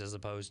drives as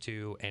opposed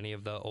to any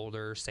of the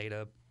older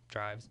SATA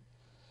drives.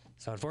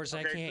 So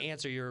unfortunately, I can't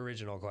answer your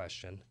original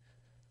question.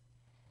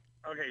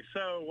 Okay,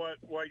 so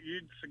what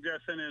you'd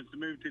suggesting is to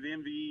move to the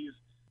NVEs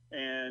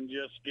and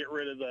just get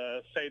rid of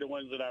the SATA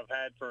ones that I've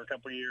had for a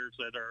couple of years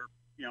that are,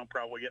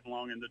 probably getting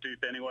long in the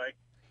tooth anyway.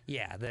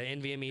 Yeah, the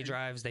NVMe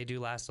drives, they do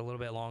last a little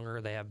bit longer.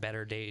 They have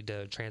better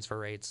data transfer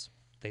rates.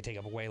 They take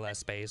up way less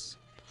space.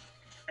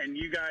 And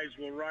you guys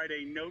will write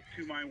a note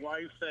to my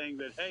wife saying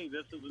that, hey,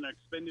 this is an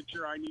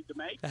expenditure I need to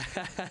make?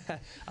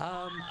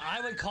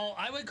 I would call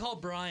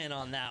Brian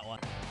on that one.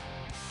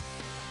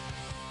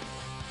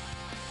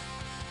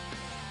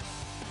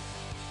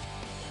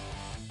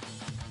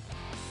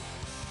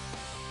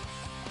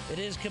 It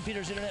is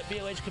Computers Internet,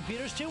 BOH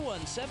Computers,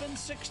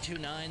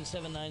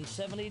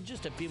 217-629-7970.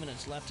 Just a few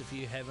minutes left if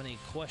you have any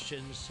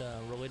questions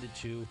related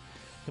to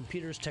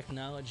computers,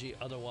 technology,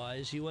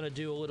 otherwise. You want to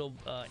do a little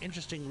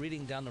interesting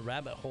reading down the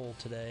rabbit hole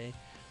today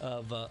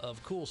of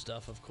cool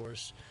stuff, of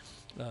course.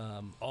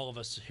 All of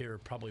us here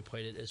probably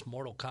played it. It's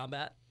Mortal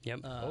Kombat. Yep.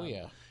 Oh,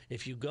 yeah.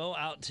 If you go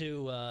out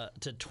to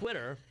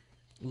Twitter,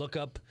 look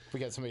up. We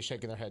got somebody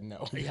shaking their head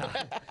no. Yeah,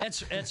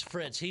 it's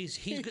Fritz. He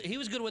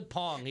was good with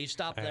Pong. He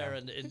stopped there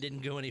and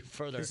didn't go any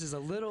further. This is a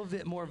little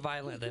bit more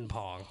violent than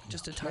Pong.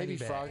 Just a tiny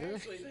bit. Frogger.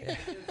 Actually, I think I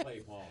did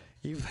play Pong.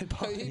 You played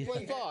Pong. He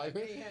played Pong. I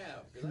may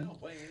have, because I don't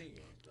play any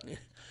games.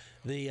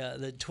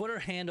 The Twitter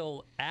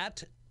handle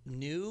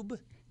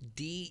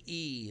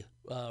 @NoobDE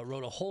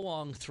wrote a whole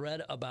long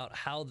thread about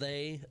how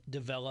they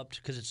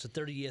developed, because it's the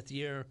 30th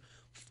year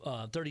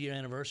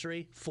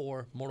anniversary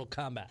for Mortal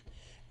Kombat.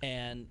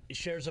 And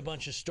shares a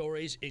bunch of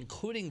stories,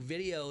 including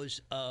videos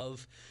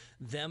of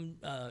them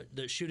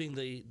shooting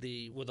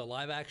with a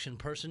live action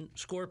person,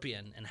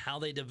 Scorpion, and how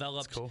they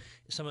developed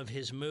some of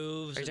his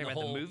moves. Are you talking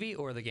about the movie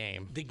or the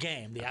game? The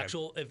game, the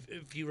actual.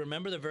 If you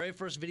remember the very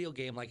first video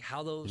game, like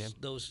how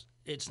those.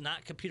 It's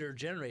not computer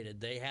generated.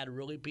 They had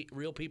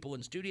real people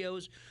in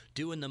studios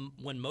doing them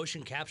when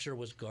motion capture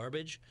was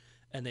garbage.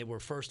 And they were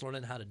first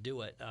learning how to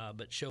do it,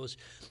 but shows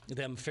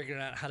them figuring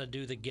out how to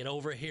do the get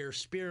over here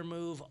spear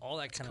move, all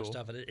that kind of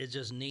stuff. And it's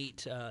just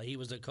neat. He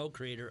was the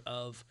co-creator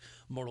of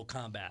Mortal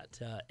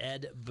Kombat.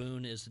 Ed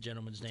Boon is the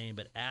gentleman's name,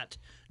 but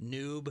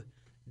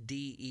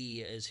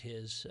 @NoobDE is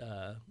his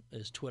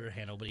Twitter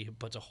handle. But he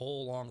puts a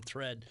whole long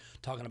thread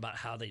talking about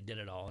how they did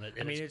it all, and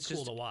it's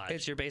cool to watch.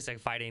 It's your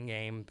basic fighting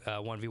game,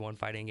 1v1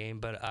 fighting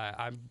game, but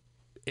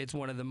it's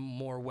one of the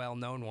more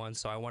well-known ones.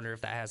 So I wonder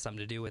if that has something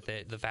to do with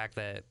it. The fact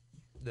that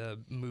the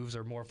moves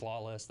are more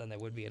flawless than they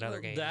would be in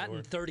other games. That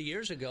and 30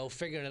 years ago,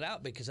 figuring it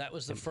out, because that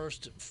was the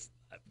first.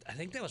 I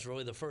think that was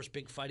really the first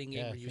big fighting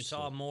game where you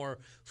saw more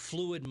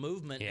fluid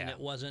movement, and it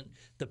wasn't.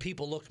 The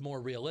people looked more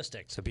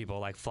realistic. So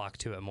people flocked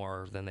to it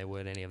more than they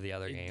would any of the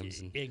other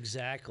games.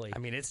 Exactly. I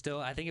mean, it's still.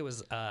 I think it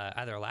was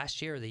either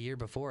last year or the year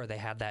before they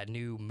had that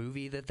new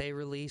movie that they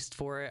released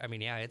for it. I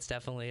mean, yeah, it's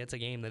a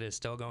game that is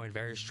still going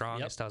very strong.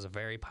 Yep. It still has a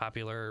very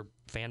popular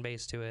fan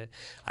base to it.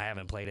 I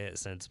haven't played it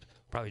since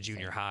probably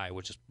junior high,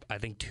 which is I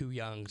think too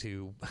young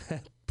to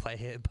play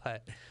it,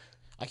 but.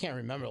 I can't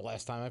remember the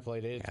last time I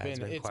played it. It's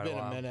been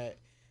a minute.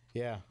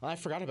 Yeah, I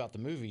forgot about the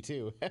movie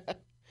too.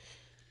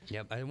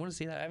 Yep, I want to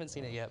see that. I haven't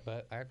seen it yet,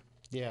 but I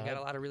got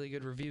a lot of really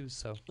good reviews.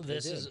 So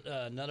this is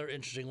another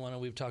interesting one,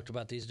 and we've talked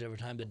about these different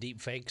times. The deep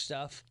fake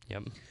stuff.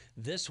 Yep.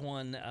 This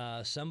one,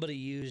 somebody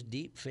used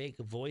deep fake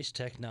voice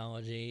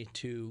technology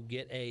to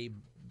get a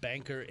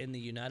banker in the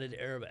United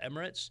Arab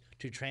Emirates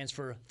to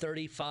transfer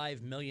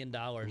 $35 million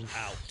out.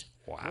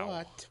 Wow.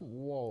 What?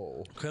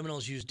 Whoa.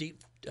 Criminals use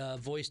deep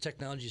voice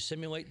technology to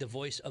simulate the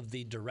voice of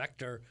the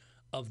director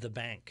of the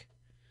bank.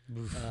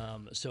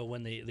 So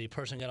when the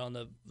person got on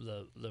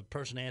the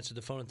person answered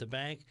the phone at the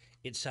bank,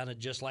 it sounded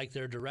just like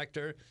their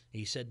director.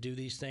 He said, do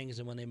these things,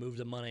 and when they moved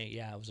the money,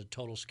 yeah, it was a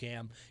total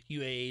scam.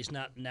 UAE's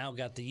now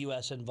got the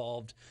U.S.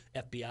 involved,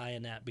 FBI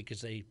in that,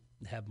 because they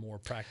have more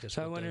practice.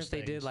 So with I wonder those if they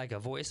did things. like a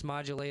voice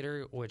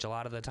modulator, which a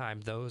lot of the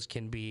time those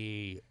can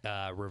be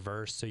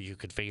reversed, so you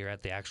could figure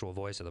out the actual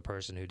voice of the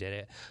person who did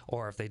it,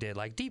 or if they did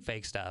like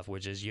deepfake stuff,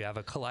 which is you have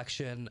a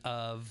collection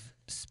of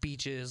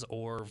speeches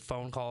or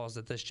phone calls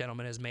that this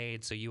gentleman has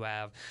made, so you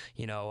have,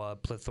 you know, a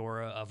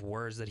plethora of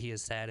words that he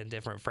has said in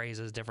different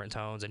phrases, different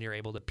tones, and you're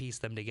able to piece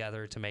them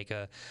together to make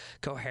a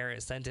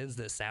coherent sentence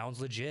that sounds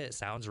legit,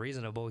 sounds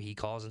reasonable. He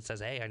calls and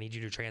says, hey, I need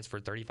you to transfer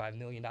 $35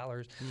 million,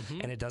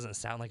 and it doesn't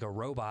sound like a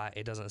robot.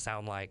 It doesn't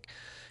sound like,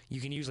 you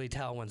can usually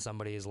tell when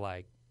somebody is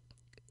like,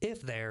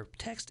 if their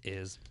text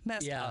is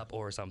messed up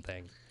or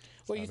something.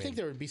 Well, you think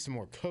there would be some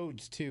more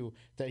codes too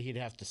that he'd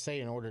have to say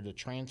in order to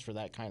transfer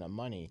that kind of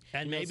money,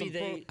 and You know,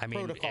 maybe some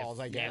protocols.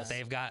 I guess if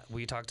they've got.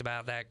 We talked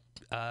about that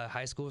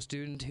high school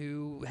student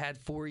who had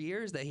 4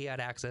 years that he had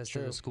access to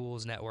the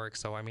school's network.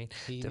 So I mean,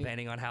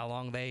 depending on how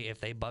long if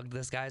they bugged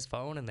this guy's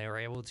phone and they were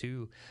able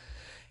to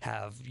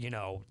have, you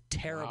know,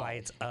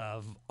 terabytes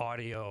of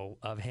audio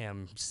of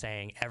him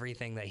saying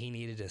everything that he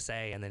needed to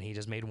say, and then he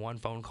just made one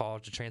phone call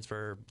to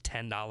transfer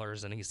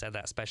 $10, and he said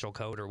that special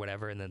code or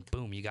whatever, and then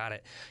boom, you got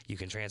it. You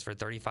can transfer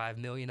 $35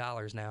 million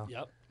now.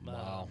 Yep.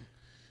 Wow.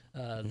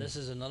 This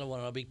is another one.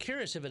 I'll be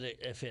curious if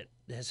it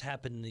has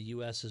happened in the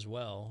U.S. as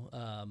well.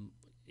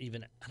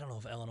 Even, I don't know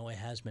if Illinois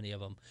has many of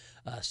them.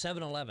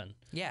 7-Eleven.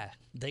 Yeah.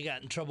 They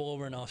got in trouble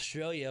over in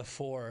Australia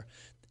for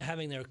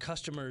having their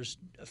customers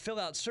fill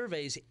out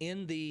surveys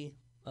in the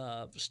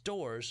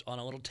stores on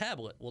a little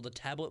tablet. Well, the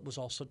tablet was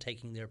also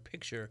taking their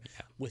picture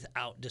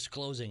without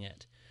disclosing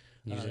it.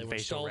 Using they were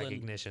facial stolen.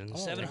 recognition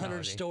 700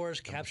 technology. stores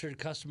captured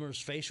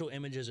customers' facial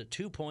images at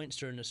 2 points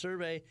during the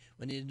survey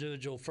when the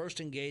individual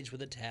first engaged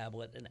with the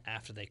tablet and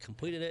after they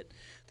completed it.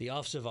 The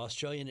Office of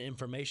Australian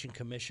Information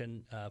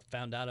Commission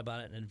found out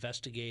about it and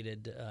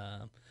investigated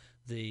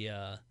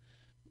the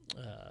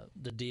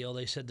deal.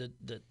 They said that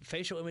the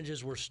facial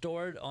images were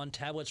stored on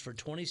tablets for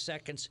 20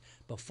 seconds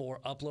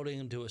before uploading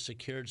them to a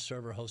secured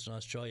server hosted in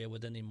Australia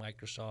within the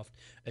Microsoft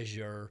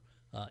Azure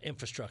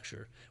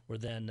infrastructure, were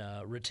then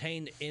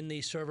retained in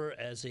the server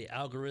as the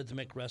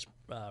algorithmic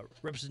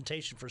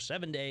representation for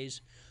 7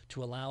 days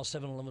to allow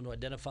 7-Eleven to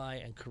identify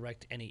and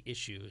correct any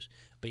issues.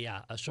 But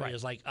yeah,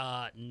 Australia's like,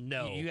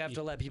 no. You have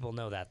to let people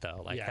know that,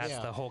 though. Like, that's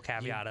the whole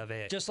caveat of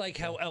it. Just like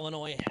how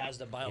Illinois has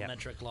the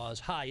biometric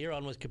laws. Hi, you're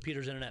on with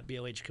Computers Internet,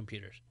 BOH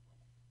Computers.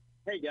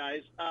 Hey,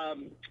 guys.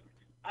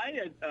 I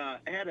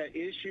had an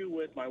issue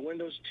with my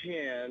Windows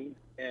 10,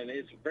 and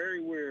it's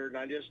very weird, and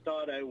I just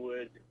thought I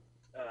would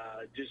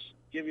just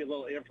give you a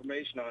little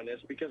information on this,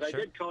 because I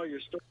did call your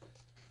store,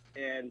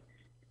 and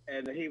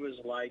he was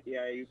like,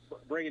 yeah, you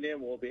bring it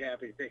in, we'll be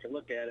happy to take a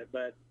look at it.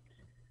 But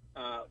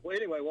well,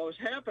 anyway, what was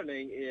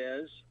happening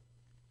is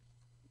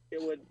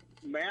it would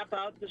map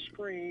out the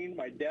screen,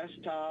 my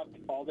desktop,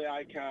 all the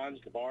icons,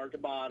 the bar at the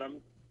bottom,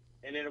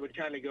 and then it would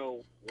kind of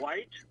go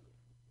white,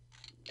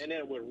 and then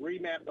it would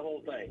remap the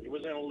whole thing. It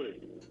was in a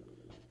loop.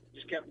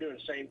 Just kept doing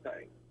the same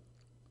thing.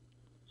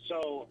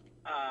 So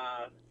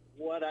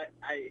what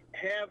I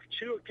have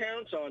two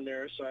accounts on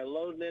there, so I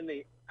logged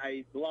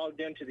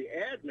into the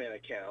admin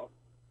account,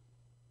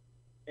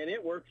 and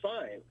it worked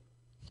fine.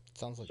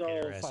 Sounds like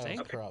interesting.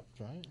 profile's corrupt,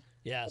 right?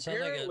 Yeah, it sounds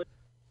like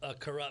a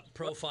corrupt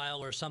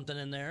profile or something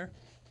in there.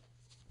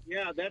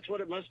 Yeah, that's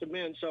what it must have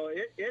been. So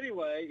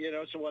anyway,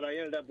 so what I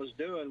ended up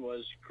doing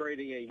was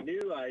creating a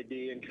new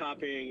ID and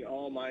copying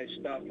all my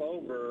stuff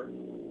over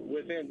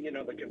within,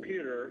 the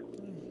computer,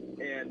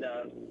 and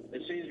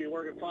it seems to be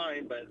working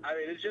fine. But I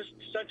mean, it's just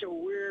such a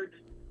weird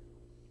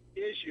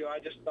issue. I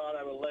just thought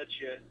I would let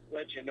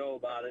you know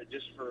about it,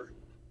 just for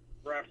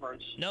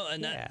reference. No,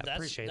 and that's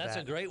that.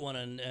 a great one.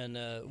 And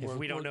if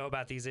we don't know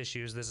about these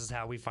issues, this is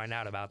how we find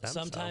out about them.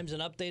 Sometimes an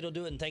update will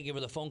do it. And thank you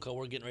for the phone call.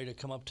 We're getting ready to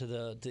come up to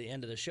the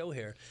end of the show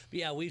here. But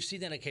yeah, we've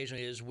seen that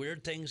occasionally. There's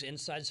weird things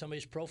inside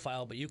somebody's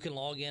profile, but you can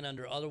log in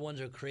under other ones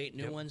or create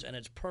new ones, and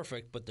it's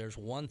perfect. But there's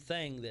one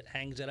thing that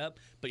hangs it up.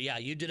 But yeah,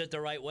 you did it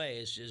the right way.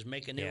 Is just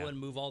make a new one,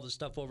 move all the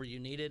stuff over you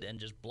needed, and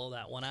just blow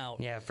that one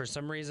out. Yeah, for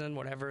some reason,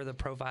 whatever the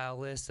profile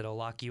list, it'll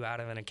lock you out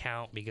of an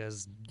account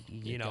because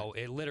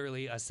it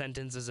literally, a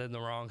sentence is in the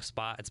wrong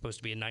spot. It's supposed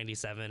to be a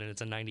 97 and it's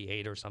a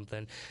 98 or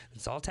something.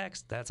 It's all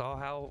text. That's all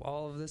how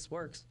all of this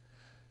works.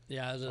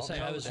 Yeah, as I was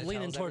saying, I was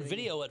leaning toward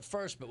video at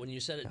first, but when you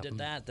said it did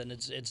that, then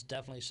it's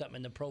definitely something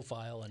in the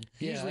profile. And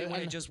usually when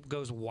it just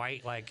goes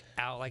white, like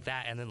out like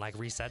that, and then like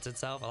resets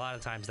itself, a lot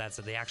of times that's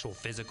the actual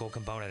physical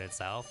component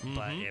itself.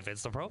 But if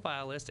it's the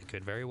profile list, it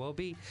could very well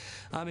be.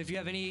 If you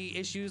have any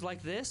issues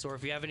like this, or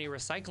if you have any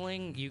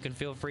recycling, you can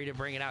feel free to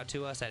bring it out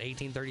to us at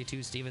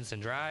 1832 Stevenson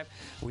Drive.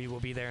 We will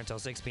be there until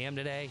 6 p.m.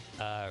 today.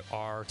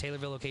 Our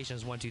Taylorville location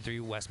is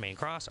 123 West Main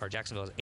Cross. Our Jacksonville is